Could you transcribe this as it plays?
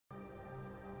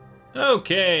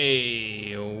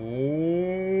Okay,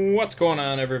 what's going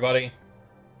on, everybody?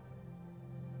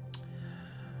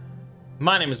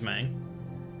 My name is Mangg,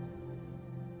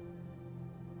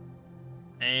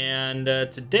 and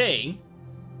today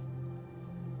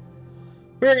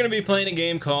we're going to be playing a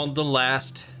game called The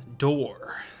Last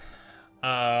Door.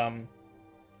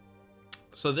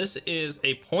 So this is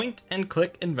a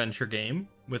point-and-click adventure game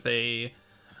with a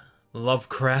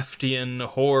Lovecraftian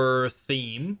horror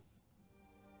theme.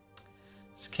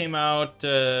 This came out,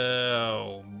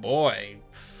 oh boy,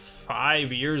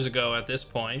 5 years ago at this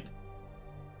point.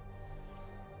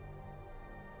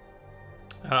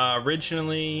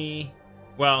 Originally,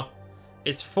 well,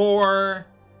 it's for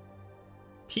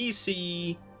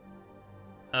PC,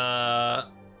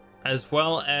 as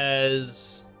well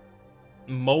as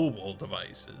mobile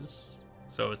devices.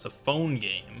 So it's a phone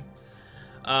game.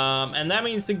 And that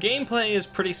means the gameplay is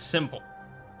pretty simple.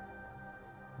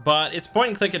 But it's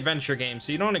point-and-click adventure game,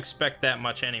 so you don't expect that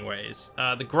much anyways.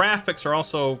 The graphics are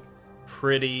also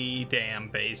pretty damn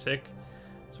basic.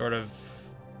 Sort of,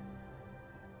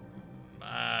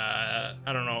 I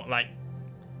don't know, like,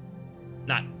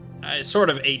 not,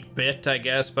 sort of 8-bit, I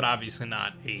guess, but obviously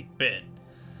not 8-bit.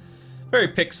 Very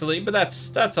pixely, but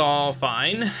that's all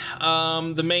fine.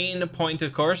 The main point,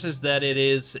 of course, is that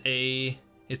it's a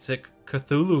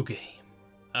Cthulhu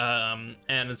game.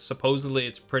 And supposedly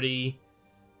it's pretty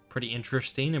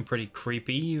interesting and pretty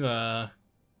creepy.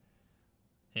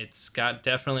 It's got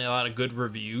definitely a lot of good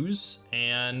reviews,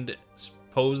 and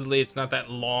supposedly it's not that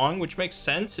long, which makes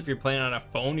sense. If you're playing on a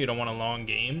phone, you don't want a long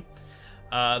game.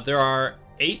 There are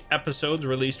 8 episodes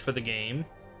released for the game,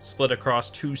 split across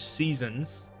 2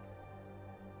 seasons.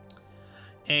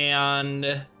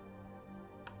 And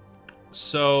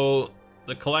so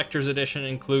the collector's edition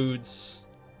includes,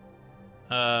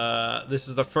 this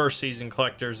is the first season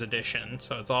collector's edition,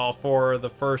 so it's all for the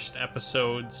first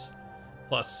episodes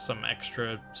plus some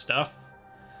extra stuff.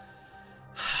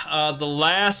 The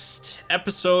last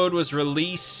episode was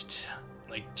released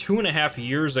like 2.5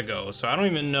 years ago, so I don't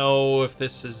even know if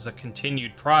this is a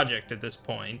continued project at this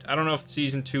point. I don't know if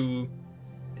season 2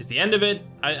 is the end of it.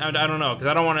 I don't know, because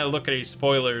I don't want to look at any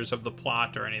spoilers of the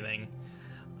plot or anything.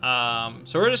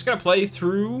 So we're just going to play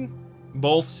through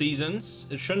both seasons.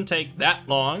 It shouldn't take that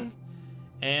long,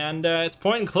 and it's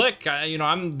point and click.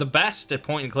 I'm the best at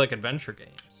point and click adventure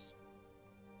games.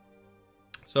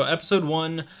 So episode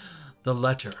 1, The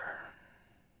Letter.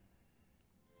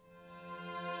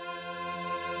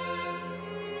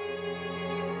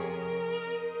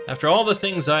 After all the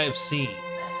things I have seen,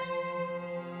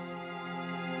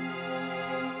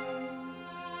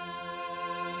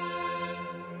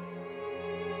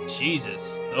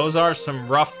 Jesus, those are some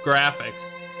rough graphics.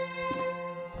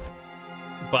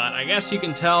 But I guess you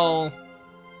can tell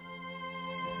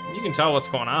what's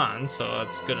going on, so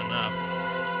that's good enough.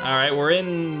 Alright, we're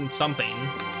in something,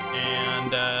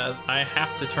 and I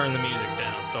have to turn the music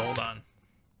down, so hold on.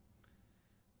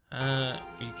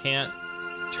 You can't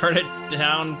turn it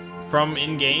down from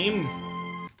in-game?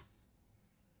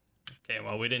 Okay,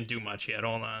 well, we didn't do much yet,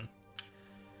 hold on.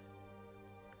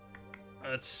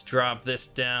 Let's drop this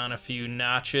down a few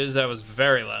notches. That was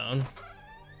very loud.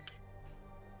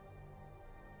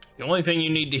 The only thing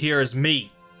you need to hear is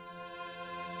me.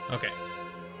 Okay.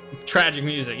 Tragic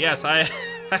music. Yes, I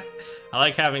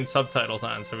like having subtitles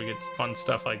on so we get fun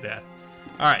stuff like that.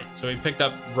 Alright, so we picked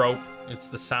up rope. It's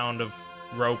the sound of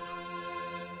rope.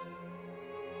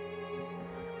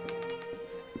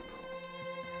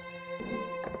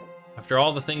 After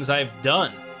all the things I've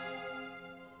done.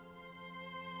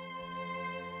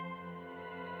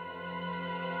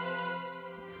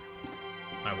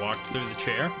 I walked through the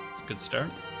chair. It's a good start.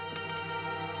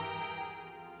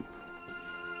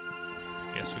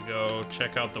 Guess we go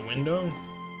check out the window.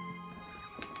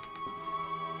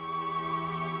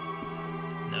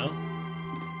 No?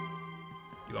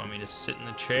 You want me to sit in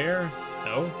the chair?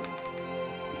 No?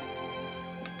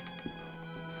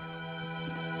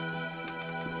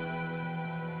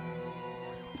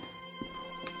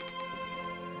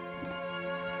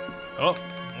 Oh,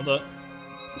 hold up.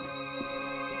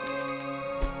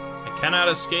 Cannot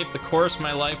escape the course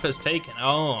my life has taken.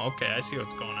 Oh, okay, I see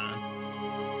what's going on.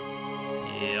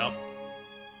 Yep.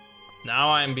 Now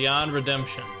I am beyond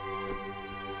redemption.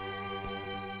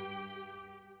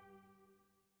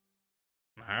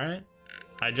 Alright.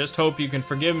 I just hope you can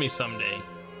forgive me someday.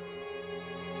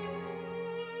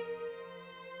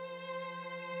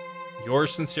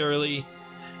 Yours sincerely,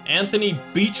 Anthony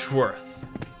Beechworth.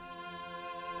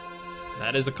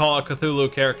 That is a Call of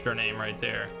Cthulhu character name right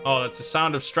there. Oh, that's the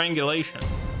sound of strangulation.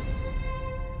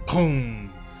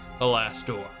 Boom! The last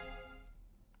door.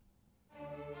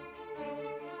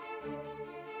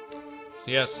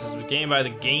 Yes, this is a game by the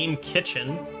Game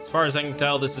Kitchen. As far as I can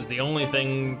tell, this is the only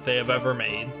thing they have ever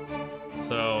made.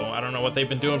 So, I don't know what they've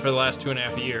been doing for the last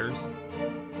 2.5 years.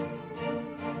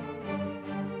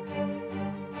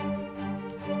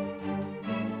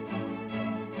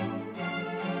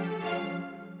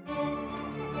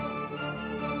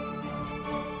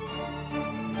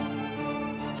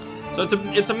 So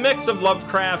it's a mix of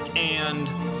Lovecraft and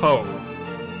Poe,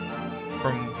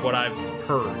 from what I've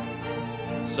heard.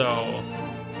 So,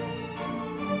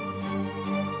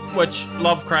 which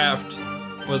Lovecraft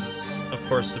was, of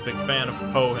course, a big fan of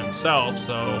Poe himself.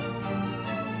 So,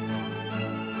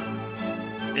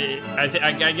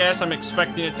 I guess I'm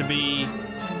expecting it to be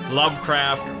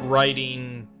Lovecraft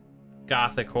writing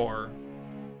gothic horror,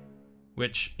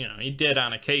 which, you know, he did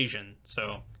on occasion.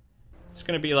 So, it's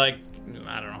gonna be like,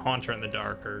 I don't know, Haunter in the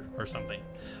Dark or something.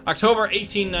 October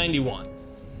 1891.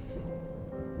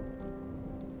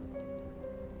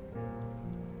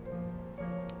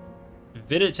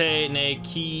 Vidite ne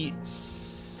qui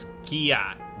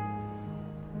sciat.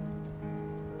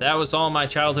 That was all my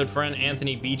childhood friend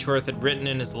Anthony Beechworth had written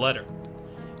in his letter.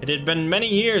 It had been many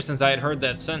years since I had heard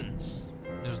that sentence.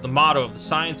 It was the motto of the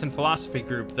science and philosophy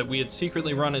group that we had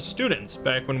secretly run as students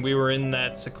back when we were in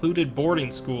that secluded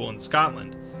boarding school in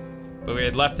Scotland, but we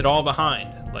had left it all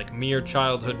behind, like mere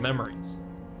childhood memories.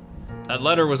 That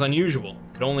letter was unusual.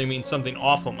 It could only mean something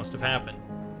awful must have happened.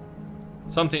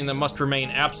 Something that must remain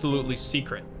absolutely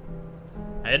secret.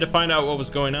 I had to find out what was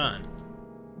going on.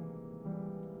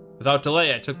 Without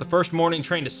delay, I took the first morning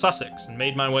train to Sussex and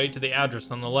made my way to the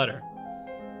address on the letter.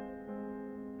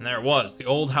 And there it was, the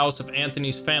old house of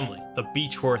Anthony's family, the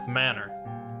Beechworth Manor.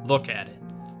 Look at it.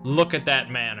 Look at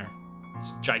that manor.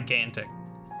 It's gigantic.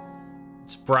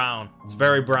 It's brown. It's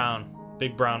very brown.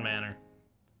 Big brown manor.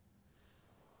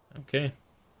 Okay.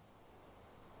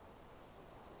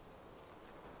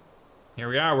 Here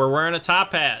we are. We're wearing a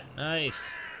top hat. Nice.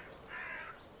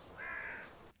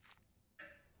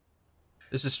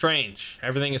 This is strange.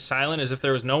 Everything is silent as if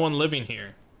there was no one living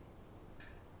here.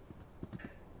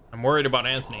 I'm worried about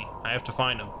Anthony. I have to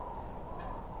find him.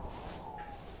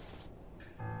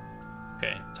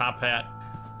 Okay, top hat.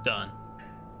 Done.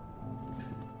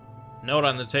 Note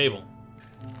on the table.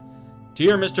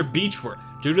 Dear Mr. Beechworth,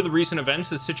 due to the recent events,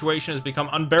 this situation has become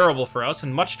unbearable for us,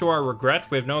 and much to our regret,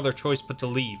 we have no other choice but to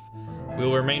leave. We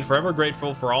will remain forever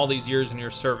grateful for all these years in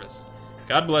your service.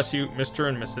 God bless you, Mr.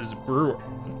 and Mrs. Brewer.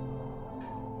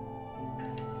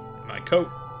 My coat.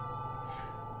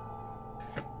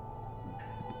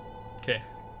 Okay.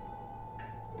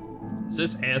 Is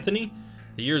this Anthony?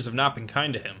 The years have not been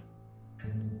kind to him.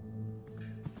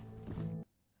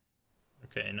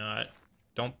 Okay, no, I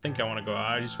don't think I want to go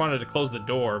out. I just wanted to close the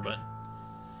door, but...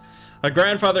 A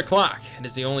grandfather clock. It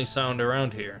is the only sound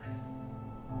around here.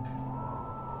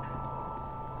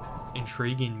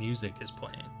 Intriguing music is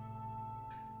playing.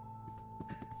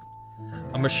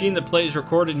 A machine that plays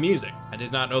recorded music. I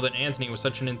did not know that Anthony was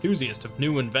such an enthusiast of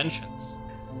new inventions.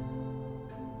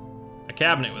 A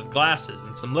cabinet with glasses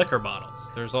and some liquor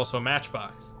bottles. There's also a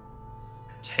matchbox.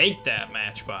 Take that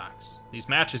matchbox. These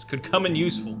matches could come in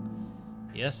useful.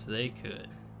 Yes, they could.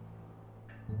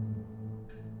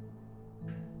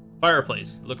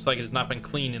 Fireplace. It looks like it has not been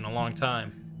cleaned in a long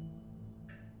time.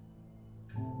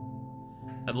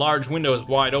 That large window is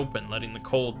wide open, letting the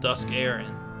cold dusk air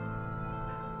in.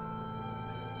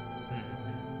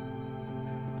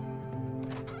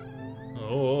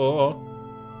 Oh.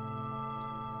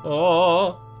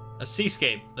 Oh. A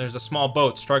seascape. There's a small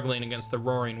boat struggling against the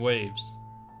roaring waves.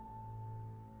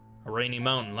 A rainy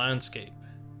mountain landscape.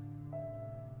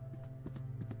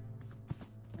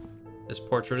 This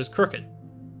portrait is crooked.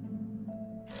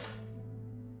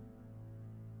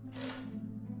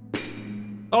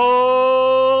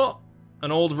 Oh!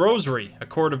 An old rosary. A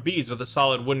cord of beads with a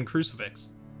solid wooden crucifix.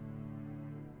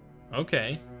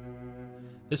 Okay.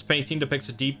 This painting depicts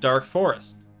a deep, dark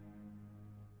forest.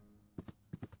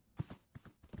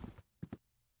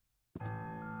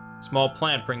 Small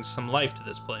plant brings some life to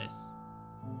this place.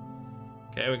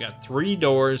 Okay, we got 3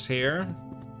 doors here.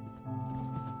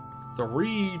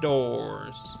 3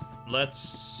 doors. Let's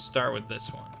start with this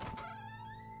one.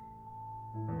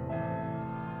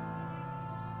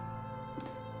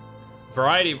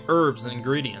 Variety of herbs and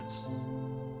ingredients.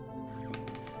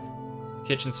 A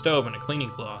kitchen stove and a cleaning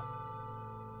cloth.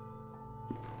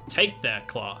 Take that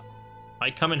cloth.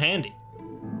 Might come in handy.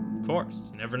 Of course,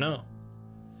 you never know.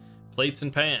 Plates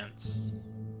and pans.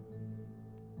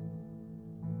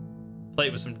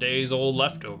 Plate with some days old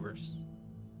leftovers.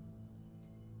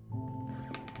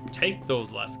 Take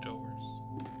those leftovers.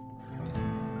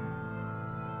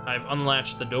 I've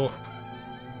unlatched the door.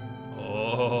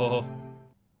 Oh.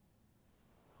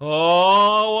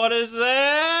 Oh, what is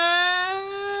that?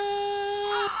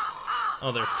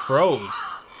 Oh, they're crows.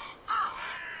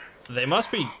 They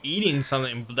must be eating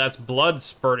something that's blood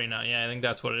spurting out. Yeah, I think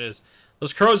that's what it is.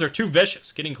 Those crows are too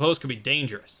vicious. Getting close could be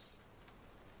dangerous.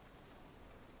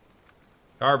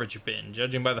 Garbage bin.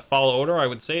 Judging by the foul odor, I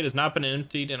would say it has not been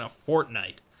emptied in a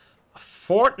fortnight. A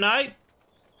fortnight?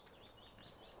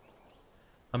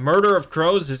 A murder of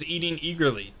crows is eating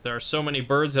eagerly. There are so many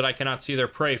birds that I cannot see their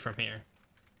prey from here.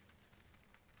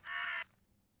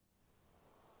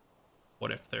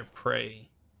 What if their prey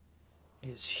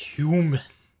is human?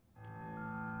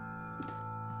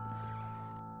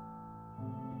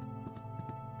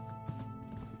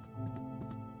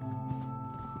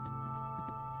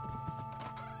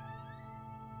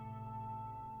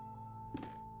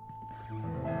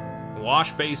 A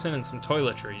wash basin and some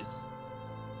toiletries.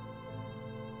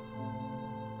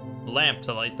 A lamp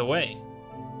to light the way.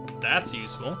 That's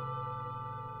useful.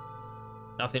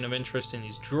 Nothing of interest in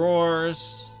these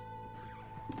drawers.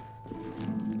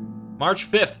 March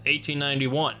 5th,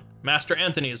 1891. Master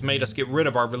Anthony has made us get rid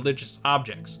of our religious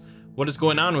objects. What is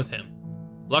going on with him?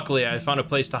 Luckily, I have found a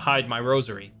place to hide my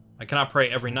rosary. I cannot pray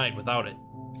every night without it.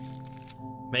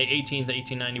 May 18th,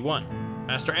 1891.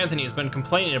 Master Anthony has been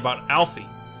complaining about Alfie.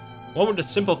 What would a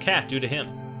simple cat do to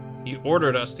him? He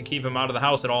ordered us to keep him out of the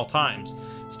house at all times.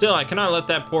 Still, I cannot let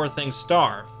that poor thing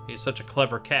starve. He is such a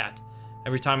clever cat.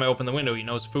 Every time I open the window, he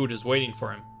knows food is waiting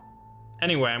for him.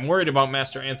 Anyway, I'm worried about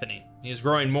Master Anthony. He is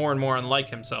growing more and more unlike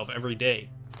himself every day.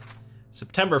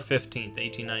 September 15th,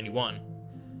 1891.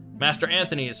 Master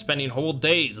Anthony is spending whole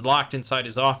days locked inside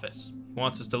his office. He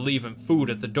wants us to leave him food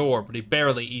at the door, but he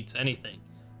barely eats anything.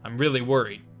 I'm really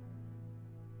worried.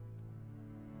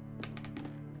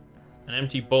 An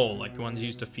empty bowl, like the ones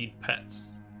used to feed pets.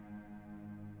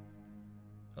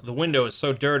 The window is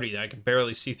so dirty that I can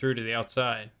barely see through to the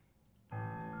outside.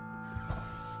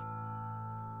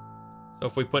 So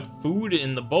if we put food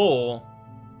in the bowl,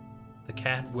 the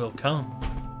cat will come.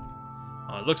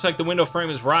 Oh, it looks like the window frame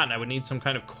is rotten. I would need some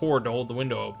kind of cord to hold the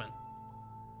window open.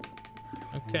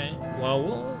 Okay,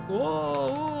 well,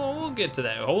 we'll get to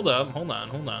that. Hold up, hold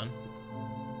on.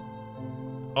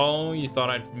 Oh, you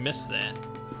thought I'd miss that.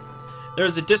 There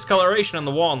is a discoloration on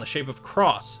the wall in the shape of a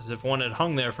cross, as if one had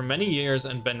hung there for many years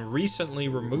and been recently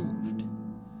removed.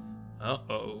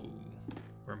 Uh-oh.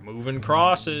 Removing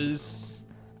crosses.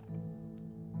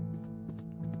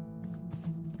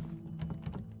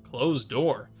 Closed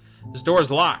door. This door is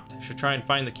locked. I should try and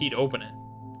find the key to open it.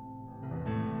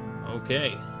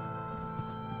 Okay.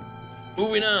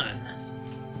 Moving on.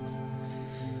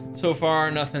 So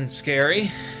far, nothing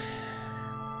scary.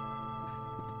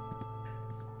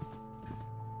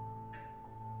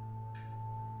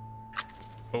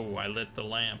 Oh, I lit the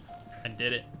lamp. I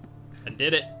did it. I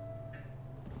did it.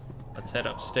 Let's head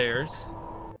upstairs.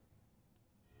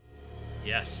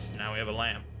 Yes, now we have a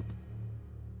lamp.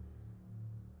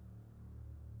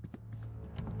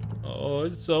 Oh,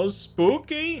 it's so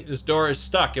spooky. This door is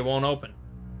stuck. It won't open.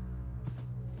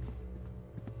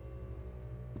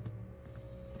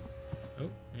 Oh,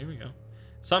 here we go.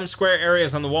 Some square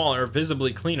areas on the wall are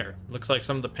visibly cleaner. Looks like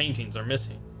some of the paintings are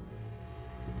missing.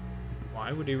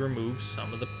 Why would he remove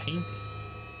some of the paintings?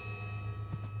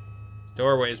 This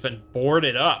doorway has been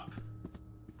boarded up.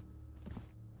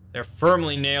 They're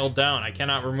firmly nailed down. I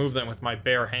cannot remove them with my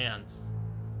bare hands.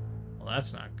 Well,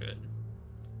 that's not good.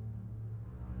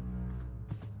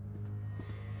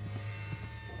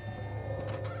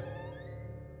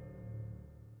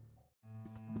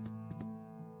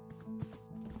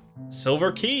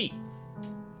 Silver key.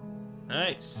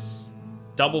 Nice.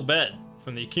 Double bed.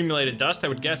 From the accumulated dust, I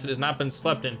would guess it has not been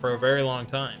slept in for a very long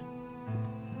time.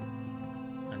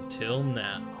 Until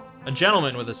now. A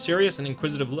gentleman with a serious and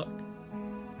inquisitive look.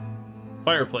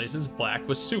 Fireplace is black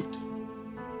with soot.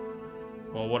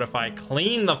 Well, what if I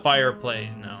clean the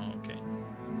fireplace? No, okay.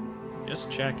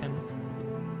 Just checking.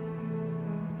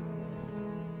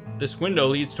 This window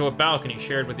leads to a balcony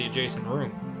shared with the adjacent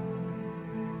room.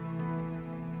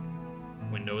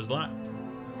 Window is locked.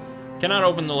 Cannot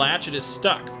open the latch, it is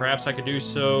stuck. Perhaps I could do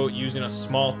so using a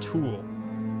small tool.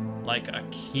 Like a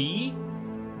key?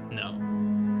 No.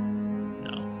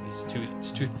 No, it's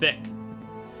too thick.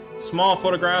 Small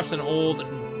photographs and old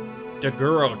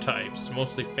daguerreotypes,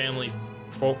 mostly family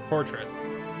portraits.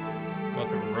 What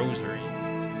about the rosary?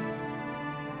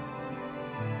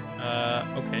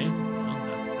 Okay. Well,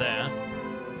 that's that.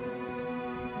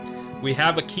 We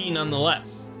have a key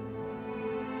nonetheless.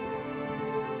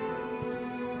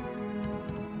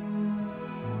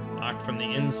 Locked from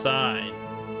the inside.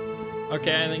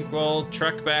 Okay, I think we'll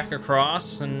trek back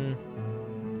across and...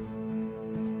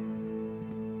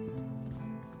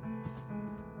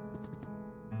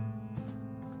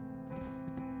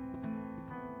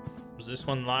 this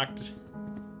one locked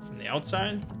from the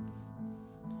outside?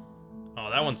 Oh,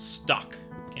 that one's stuck.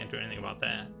 Can't do anything about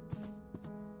that.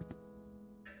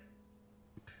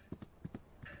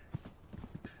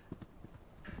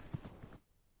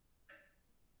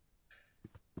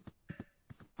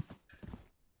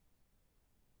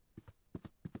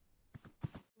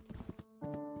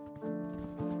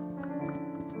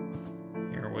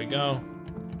 Here we go.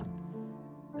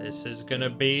 This is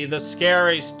gonna be the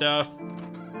scary stuff.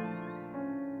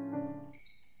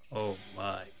 Oh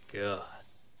my god.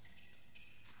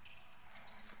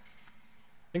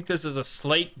 I think this is a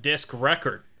slate disc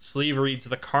record. Sleeve reads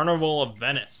The Carnival of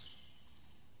Venice.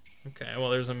 Okay, well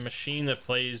there's a machine that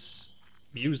plays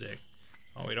music.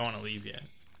 Oh, we don't want to leave yet.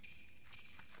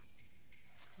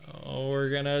 Oh, we're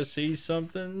gonna see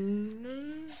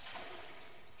something.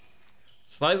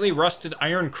 Slightly rusted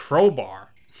iron crowbar.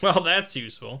 Well, that's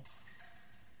useful.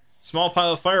 Small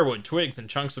pile of firewood, twigs, and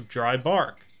chunks of dry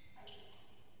bark.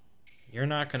 You're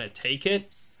not gonna take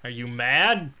it? Are you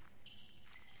mad?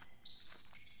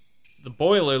 The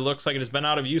boiler looks like it has been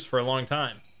out of use for a long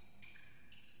time.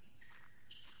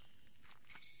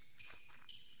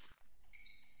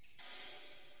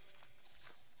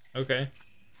 Okay.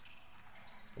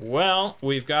 Well,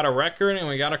 we've got a record and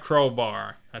we got a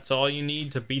crowbar. That's all you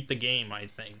need to beat the game, I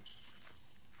think.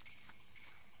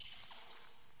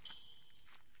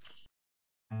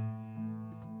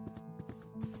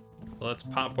 Let's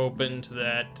pop open to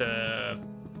that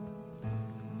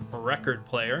record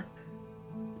player.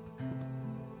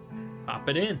 Pop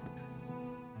it in.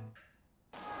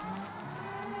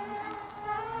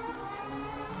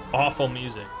 Awful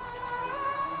music.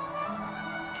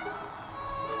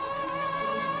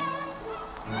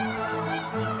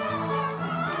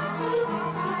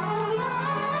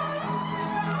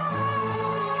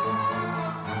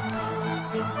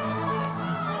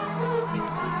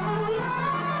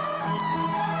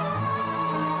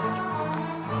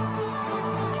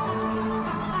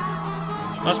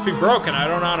 Must be broken. I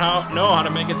don't know how to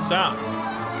make it stop.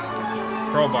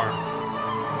 Crowbar.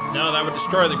 No, that would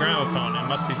destroy the gramophone. It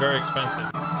must be very expensive.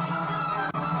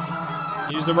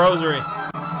 Use the rosary.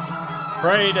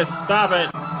 Pray to stop it.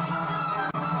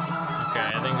 Okay,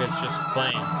 I think it's just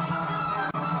playing.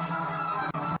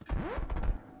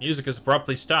 Music is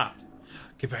abruptly stopped.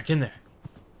 Get back in there.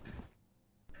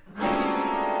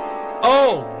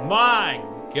 Oh my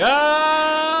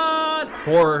god!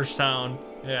 Horror sound.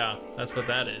 Yeah, that's what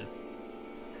that is.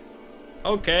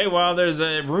 Okay, well, there's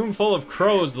a room full of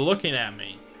crows looking at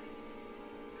me.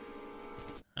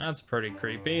 That's pretty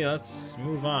creepy. Let's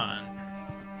move on.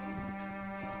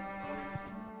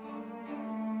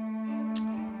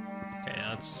 Okay,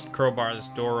 let's crowbar this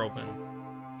door open.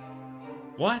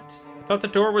 What? I thought the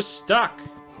door was stuck.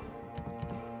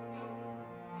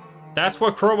 That's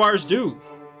what crowbars do.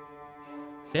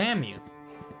 Damn you.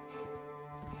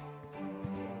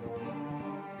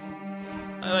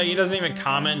 He doesn't even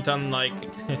comment on, like,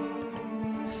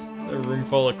 the room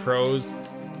full of crows.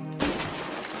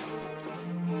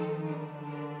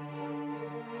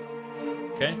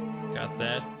 Okay, got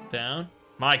that down.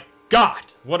 My God,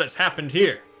 what has happened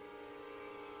here?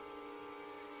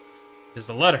 It is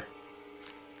a letter.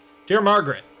 Dear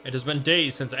Margaret, it has been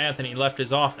days since Anthony left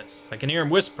his office. I can hear him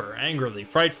whisper, angrily,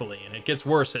 frightfully, and it gets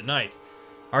worse at night.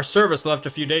 Our service left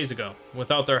a few days ago.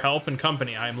 Without their help and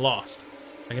company, I am lost.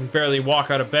 I can barely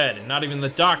walk out of bed, and not even the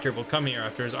doctor will come here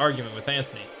after his argument with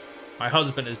Anthony. My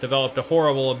husband has developed a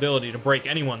horrible ability to break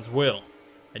anyone's will.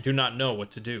 I do not know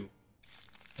what to do.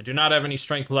 I do not have any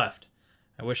strength left.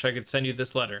 I wish I could send you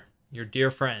this letter. Your dear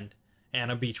friend,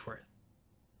 Anna Beechworth.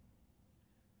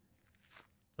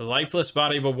 The lifeless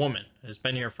body of a woman has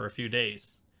been here for a few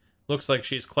days. Looks like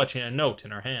she is clutching a note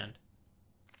in her hand.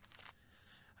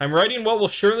 I'm writing what will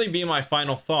surely be my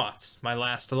final thoughts, my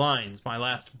last lines, my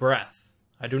last breath.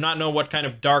 I do not know what kind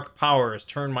of dark power has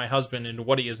turned my husband into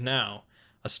what he is now,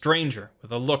 a stranger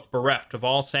with a look bereft of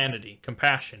all sanity,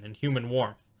 compassion, and human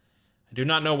warmth. I do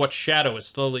not know what shadow has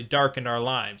slowly darkened our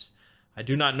lives. I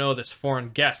do not know this foreign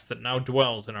guest that now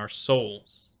dwells in our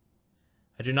souls.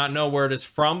 I do not know where it is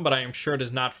from, but I am sure it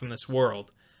is not from this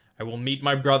world. I will meet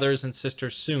my brothers and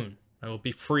sisters soon. I will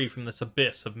be free from this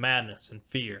abyss of madness and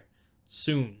fear.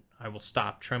 Soon I will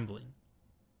stop trembling.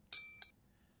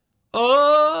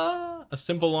 Oh, a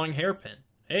simple long hairpin.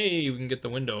 Hey, we can get the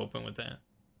window open with that.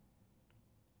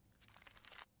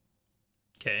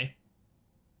 Okay.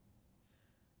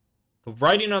 The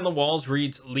writing on the walls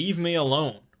reads, "Leave me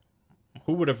alone."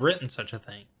 Who would have written such a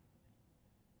thing?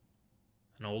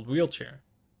 An old wheelchair.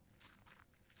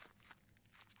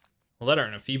 A letter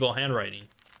in a feeble handwriting.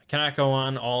 I cannot go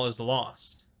on, all is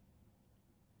lost.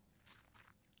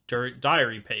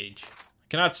 diary page. I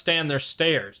cannot stand their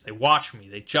stares. They watch me.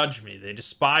 They judge me. They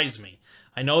despise me.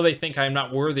 I know they think I am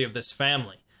not worthy of this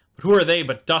family. But who are they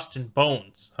but dust and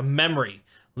bones? A memory.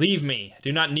 Leave me. I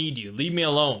do not need you. Leave me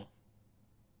alone.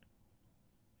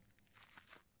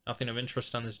 Nothing of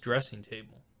interest on this dressing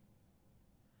table.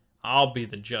 I'll be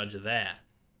the judge of that.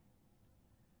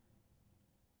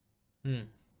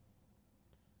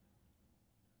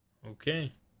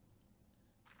 Okay.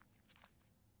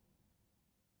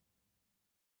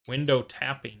 Window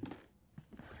tapping.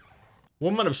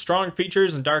 Woman of strong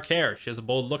features and dark hair. She has a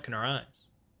bold look in her eyes.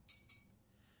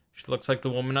 She looks like the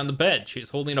woman on the bed. She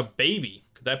is holding a baby.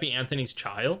 Could that be Anthony's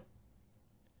child?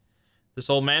 This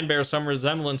old man bears some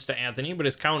resemblance to Anthony, but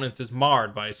his countenance is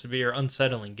marred by a severe,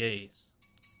 unsettling gaze.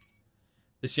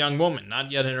 This young woman,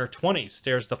 not yet in her 20s,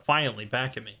 stares defiantly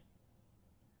back at me.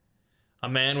 A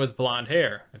man with blonde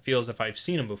hair. I feel as if I've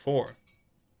seen him before.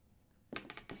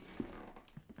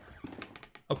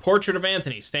 A portrait of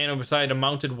Anthony standing beside a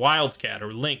mounted wildcat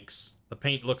or lynx. The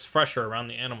paint looks fresher around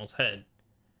the animal's head.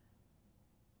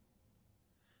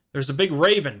 There's a big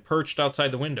raven perched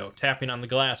outside the window, tapping on the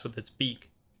glass with its beak.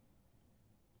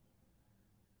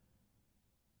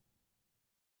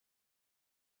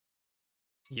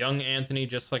 Young Anthony,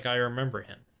 just like I remember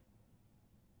him.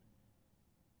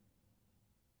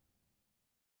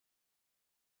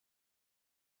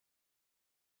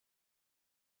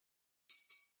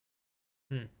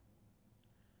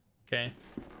 Okay.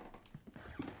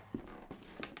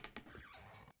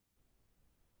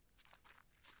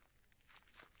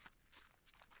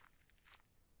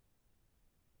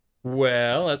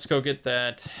 Well, let's go get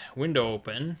that window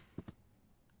open.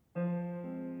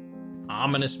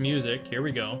 Ominous music. Here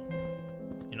we go.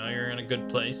 You know you're in a good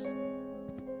place.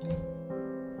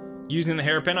 Using the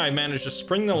hairpin, I managed to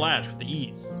spring the latch with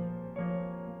ease.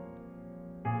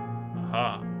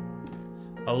 Aha.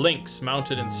 A lynx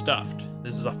mounted and stuffed.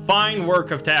 This is a fine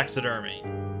work of taxidermy.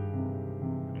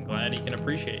 I'm glad he can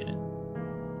appreciate it.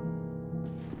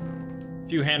 A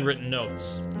few handwritten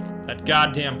notes. That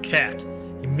goddamn cat.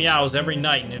 He meows every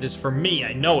night and it is for me,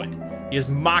 I know it. He is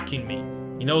mocking me.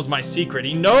 He knows my secret.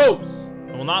 He knows!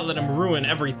 I will not let him ruin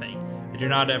everything. I do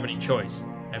not have any choice.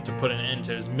 I have to put an end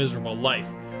to his miserable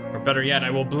life. Or better yet,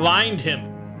 I will blind him.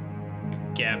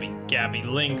 You gabby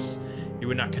lynx. You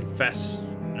would not confess.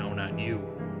 No, not you.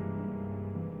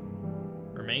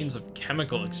 Remains of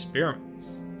chemical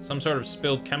experiments. Some sort of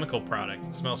spilled chemical product.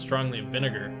 It smells strongly of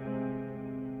vinegar.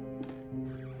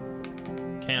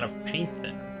 Can of paint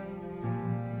thinner.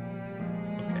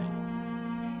 Okay.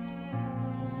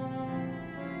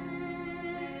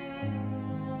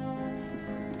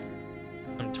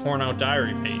 Some torn out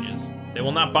diary pages. They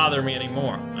will not bother me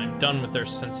anymore. I'm done with their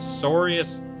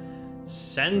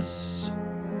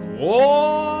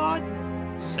what?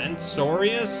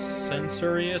 Censorious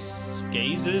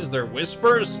gazes, their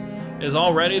whispers. Is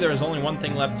already there is only one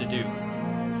thing left to do.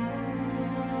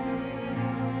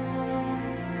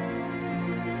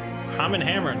 Common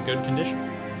hammer in good condition.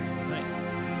 Nice.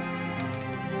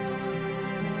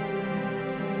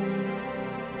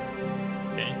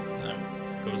 Okay, that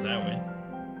goes that way.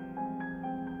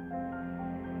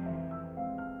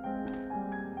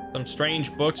 Some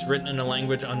strange books written in a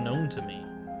language unknown to me.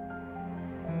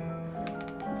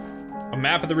 A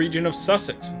map of the region of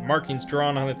Sussex, with markings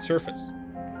drawn on its surface.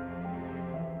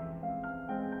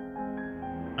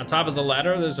 On top of the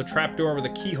ladder, there's a trapdoor with a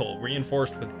keyhole,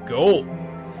 reinforced with gold.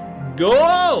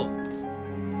 Gold!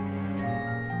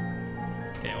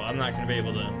 Okay, well, I'm not going to be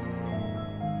able to...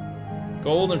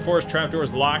 Gold enforced trapdoor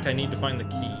is locked. I need to find the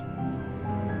key.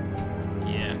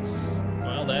 Yes.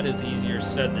 Well, that is easier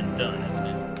said than done, isn't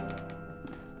it?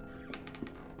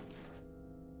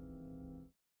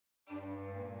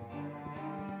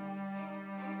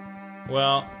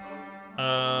 Well,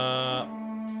 I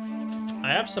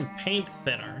have some paint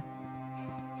thinner.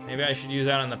 Maybe I should use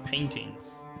that on the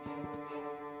paintings.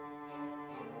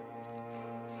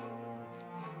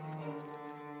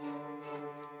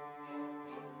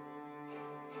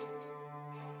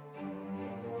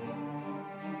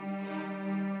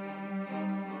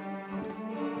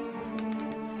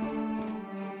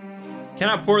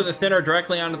 Cannot pour the thinner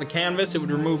directly onto the canvas. It would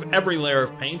remove every layer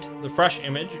of paint, the fresh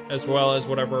image, as well as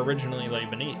whatever originally lay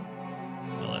beneath.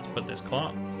 Well, let's put this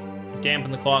cloth.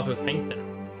 Dampen the cloth with paint thinner.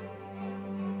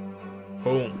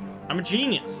 Boom. I'm a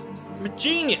genius. I'm a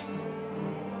genius.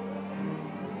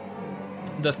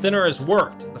 The thinner has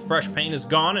worked. The fresh paint is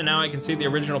gone, and now I can see the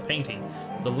original painting.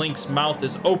 The lynx's mouth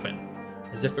is open,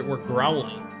 as if it were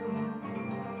growling.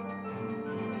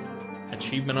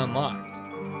 Achievement unlocked.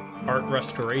 Art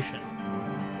restoration.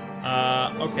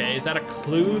 Okay, is that a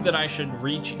clue that I should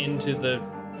reach into the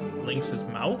Lynx's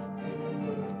mouth?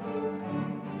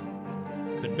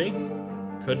 Could be.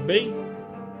 Could be.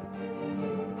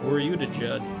 Who are you to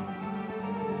judge?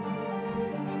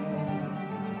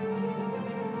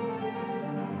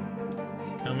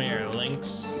 Come here,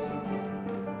 Lynx.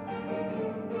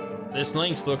 This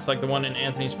Lynx looks like the one in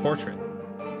Anthony's portrait.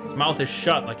 Its mouth is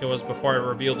shut like it was before I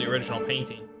revealed the original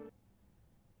painting.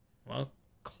 Well,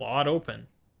 clawed open.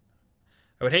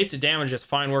 I would hate to damage its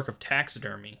fine work of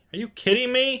taxidermy. Are you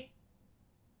kidding me?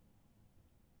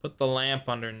 Put the lamp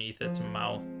underneath its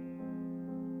mouth.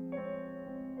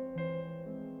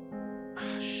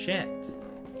 Ah, shit.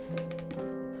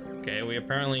 Okay, we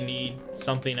apparently need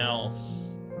something else.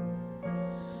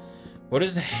 What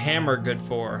is the hammer good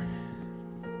for?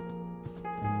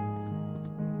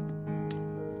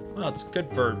 Well, it's good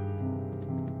for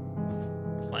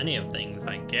plenty of things,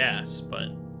 I guess, but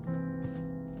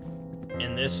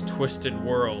in this twisted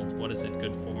world, what is it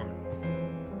good for?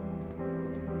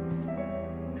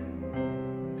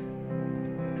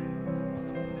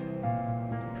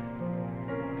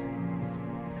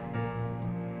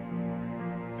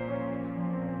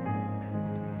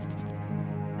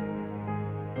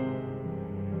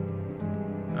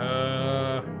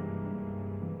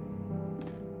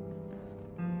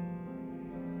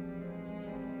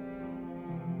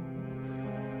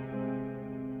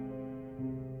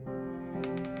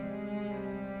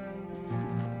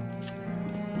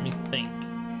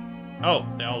 Oh,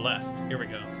 they all left. Here we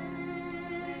go.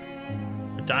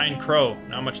 A dying crow.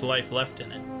 Not much life left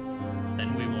in it.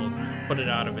 Then we will put it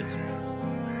out of its...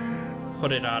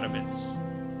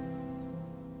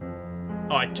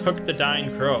 Oh, I took the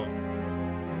dying crow.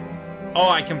 Oh,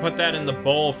 I can put that in the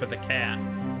bowl for the cat.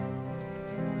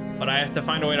 But I have to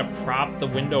find a way to prop the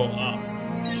window up.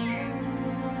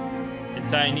 It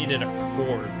said I needed a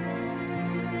cord.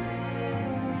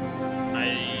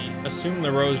 I assume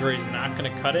the rosary is not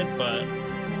going to cut it, but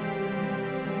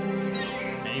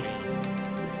maybe.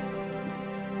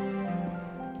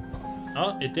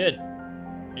 Oh, it did.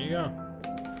 There you go.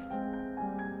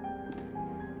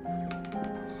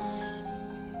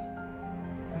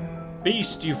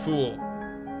 Feast, you fool.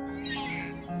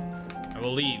 I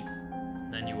will leave,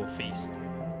 then you will feast.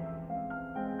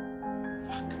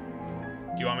 Fuck.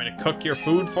 Do you want me to cook your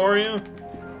food for you?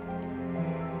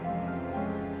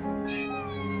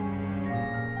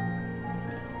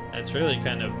 That's really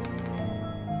kind of...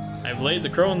 I've laid the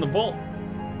crow in the bowl.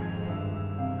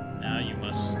 Now you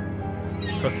must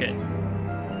cook it.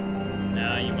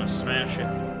 Now you must smash it.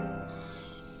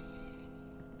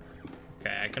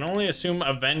 Okay, I can only assume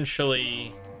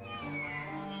eventually...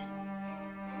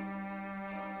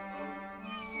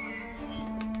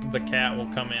 the cat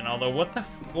will come in. Although,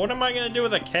 what am I gonna do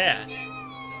with a cat?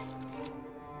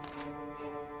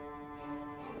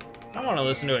 I don't want to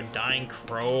listen to a dying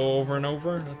crow over and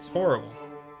over. That's horrible.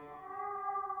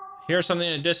 Hear something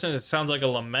in the distance. It sounds like a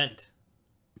lament.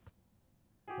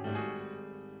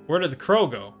 Where did the crow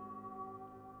go?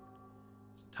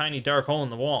 There's a tiny dark hole in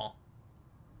the wall.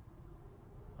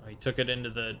 Oh, he took it into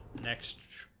the next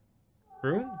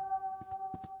room?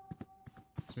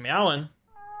 It's meowing.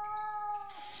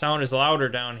 Sound is louder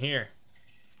down here.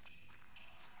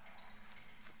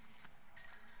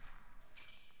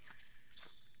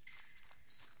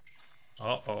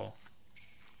 Uh-oh.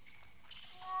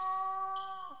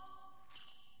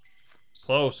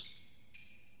 Close.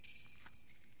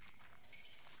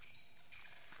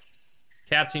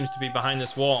 Cat seems to be behind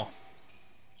this wall.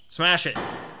 Smash it.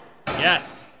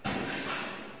 Yes.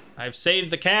 I've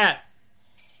saved the cat.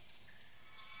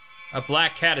 A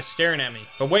black cat is staring at me.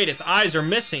 But wait, its eyes are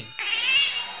missing.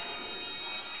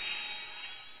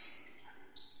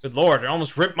 Good Lord, it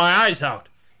almost ripped my eyes out.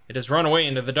 It has run away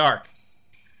into the dark.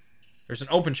 There's an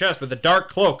open chest with a dark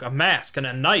cloak, a mask, and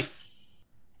a knife.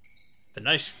 The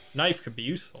knife could be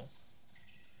useful.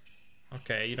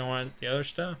 Okay, you don't want the other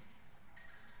stuff?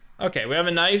 Okay, we have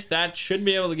a knife. That should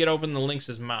be able to get open the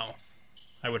lynx's mouth.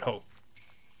 I would hope.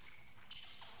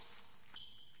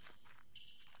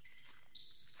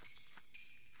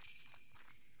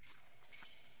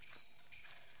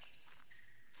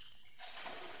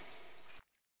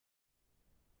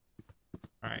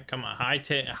 Alright, come on.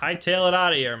 Hightail it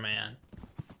out of here, man.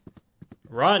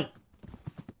 Run!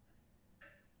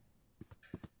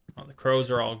 Oh, the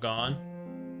crows are all gone.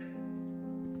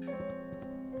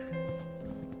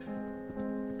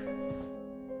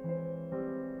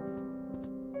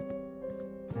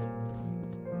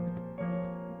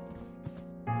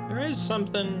 There is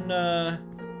something, a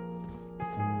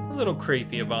little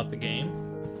creepy about the game.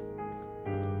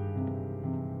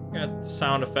 Got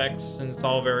sound effects, and it's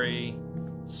all very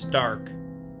stark.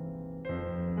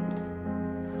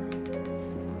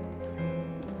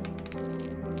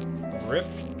 Rip.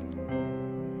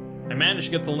 I managed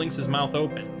to get the lynx's mouth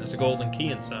open. There's a golden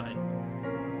key inside.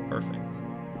 Perfect.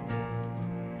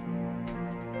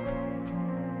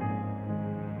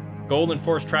 Golden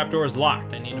force trapdoor is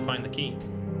locked. I need to find the key.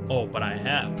 Oh, but I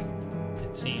have.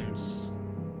 It seems...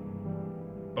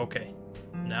 Okay.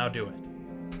 Now do it.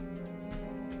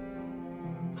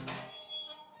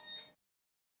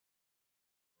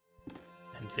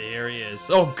 And here he is.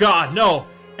 Oh God, no!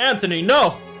 Anthony,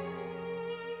 no!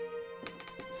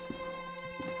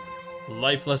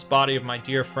 Lifeless body of my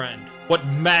dear friend. What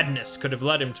madness could have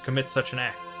led him to commit such an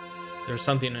act? There's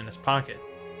something in his pocket.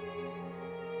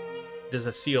 It is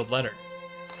a sealed letter.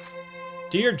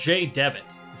 Dear J. Devitt,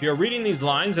 if you are reading these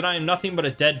lines, then I am nothing but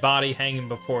a dead body hanging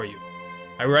before you.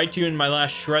 I write to you in my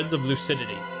last shreds of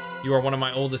lucidity. You are one of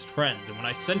my oldest friends, and when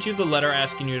I sent you the letter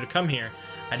asking you to come here,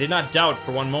 I did not doubt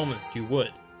for one moment that you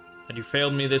would. Had you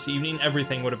failed me this evening,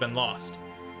 everything would have been lost.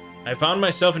 I found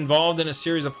myself involved in a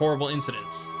series of horrible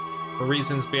incidents. For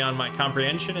reasons beyond my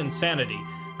comprehension and sanity,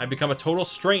 I become a total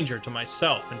stranger to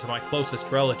myself and to my closest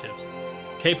relatives,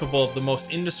 capable of the most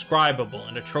indescribable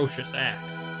and atrocious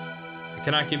acts. I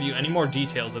cannot give you any more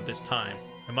details at this time.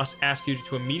 I must ask you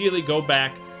to immediately go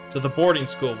back to the boarding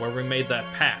school where we made that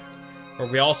pact,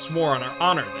 where we all swore on our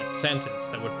honor that sentence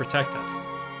that would protect us.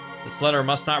 This letter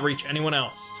must not reach anyone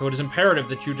else, so it is imperative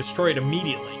that you destroy it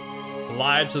immediately. The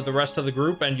lives of the rest of the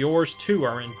group and yours too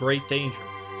are in great danger.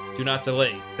 Do not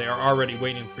delay. They are already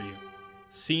waiting for you.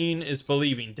 Seeing is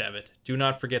believing, Devitt. Do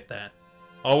not forget that.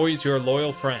 Always your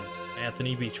loyal friend,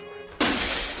 Anthony Beechworth.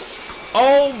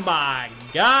 Oh my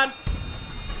God!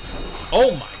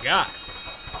 Oh my God!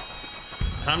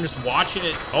 I'm just watching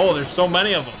it. Oh, there's so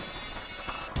many of them.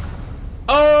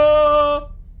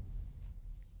 Oh!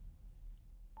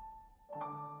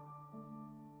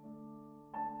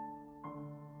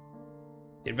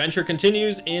 The adventure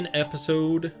continues in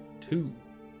episode 2.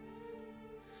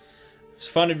 It's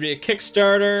fun to be a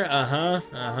Kickstarter.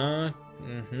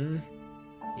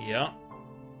 Yeah.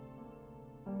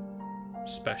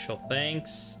 Special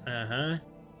thanks.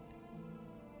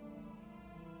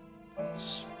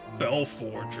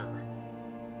 Spellforger.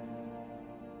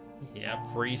 Yeah,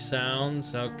 free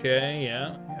sounds. Okay,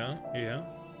 yeah.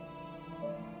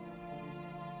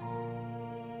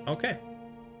 Okay.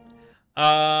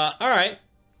 Alright.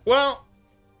 Well,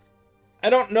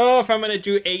 I don't know if I'm going to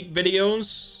do 8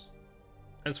 videos.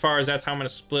 As far as that's how I'm going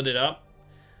to split it up.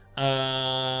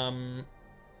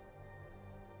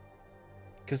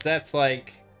 Because that's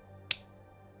like...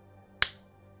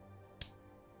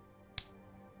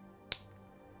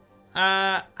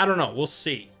 I don't know. We'll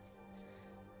see.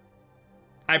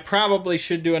 I probably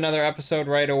should do another episode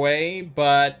right away,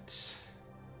 but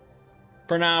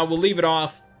for now, we'll leave it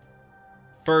off.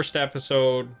 First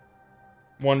episode,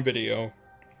 1 video.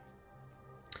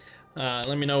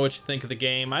 Let me know what you think of the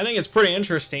game. I think it's pretty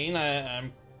interesting.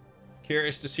 I'm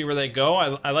curious to see where they go.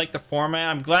 I like the format.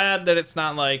 I'm glad that it's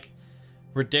not like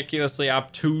ridiculously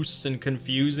obtuse and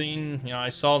confusing. You know, I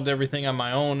solved everything on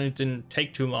my own. It didn't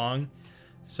take too long.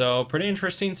 So, pretty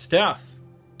interesting stuff.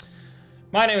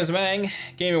 My name is Mangg.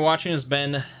 Game you're watching has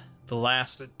been The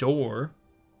Last Door.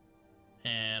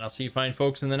 And I'll see you fine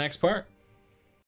folks in the next part.